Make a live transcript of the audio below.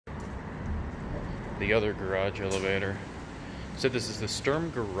the other garage elevator. So this is the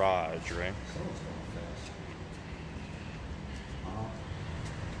Sturm Garage, right?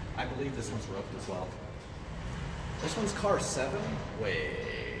 I believe this one's roped as well. This one's car 7? Wait.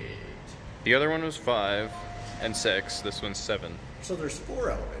 The other one was 5 and 6. This one's 7. So there's 4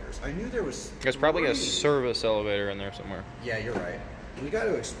 elevators. I knew there was There's probably a 3. service elevator in there somewhere. Yeah, you're right. We got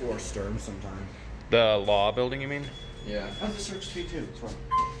to explore Sturm sometime. The law building, you mean? Yeah. Oh, this works to be too.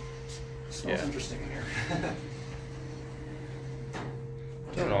 It smells interesting in here.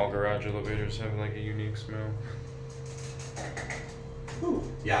 Don't all garage elevators have like a unique smell? Ooh.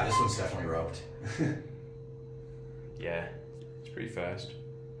 Yeah, this one's definitely roped. Yeah, it's pretty fast.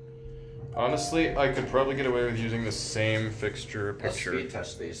 Honestly, I could probably get away with using the same fixture picture. Let's speed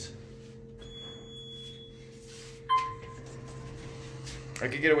test these. I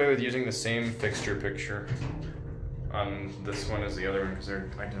could get away with using the same fixture picture on this one as the other one because they're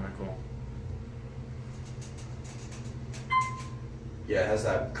identical. Yeah, it has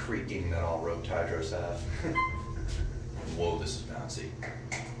that creaking that all roped hydros have. Whoa, this is bouncy.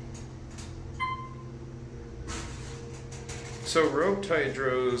 So roped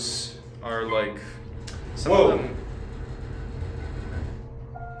hydros are like some Whoa. of them.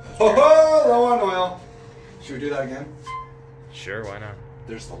 Oh, low on oil. Should we do that again? Sure, why not?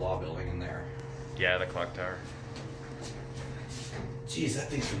 There's the law building in there. Yeah, the clock tower. Jeez, that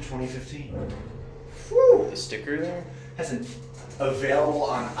thing's from 2015. Whew. The sticker there? Has it available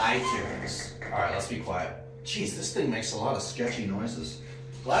on iTunes. Alright, let's be quiet. Jeez, this thing makes a lot of sketchy noises.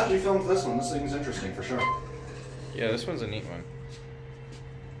 Glad we filmed this one. This thing's interesting for sure. Yeah, this one's a neat one.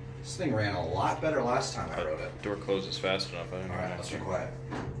 This thing ran a lot better last time I wrote it. Door closes fast enough. I don't know. Alright, let's be quiet.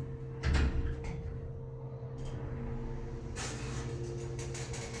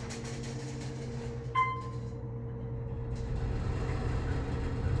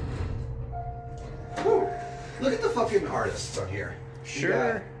 Whew. Look at the fucking artists on here.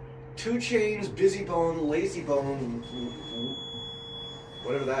 Sure. 2 Chainz, Busy Bone, Lazy Bone,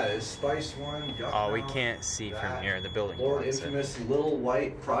 whatever that is. Spice One, Yuck Oh, we Mouth, can't see from that, here. The building. Lord blocks it. Infamous, Little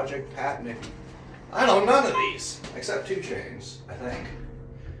White, Project Pat, Nick. I know none of these except 2 Chainz, I think.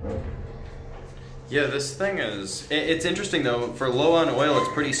 Yeah, this thing is. It's interesting though. For low on oil, it's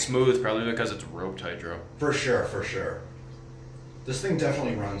pretty smooth, probably because it's roped hydro. For sure, for sure. This thing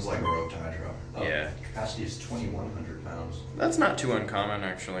definitely runs like a roped hydro. Oh, Yeah. Capacity is 2,100 pounds. That's not too uncommon,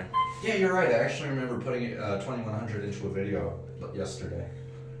 actually. Yeah, you're right. I actually remember putting 2,100 into a video yesterday.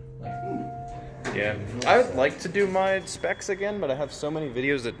 Like, Yeah, I would like to do my specs again, but I have so many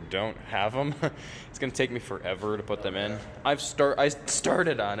videos that don't have them. It's gonna take me forever to put them in. I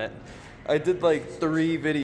started on it. I did like 3 videos.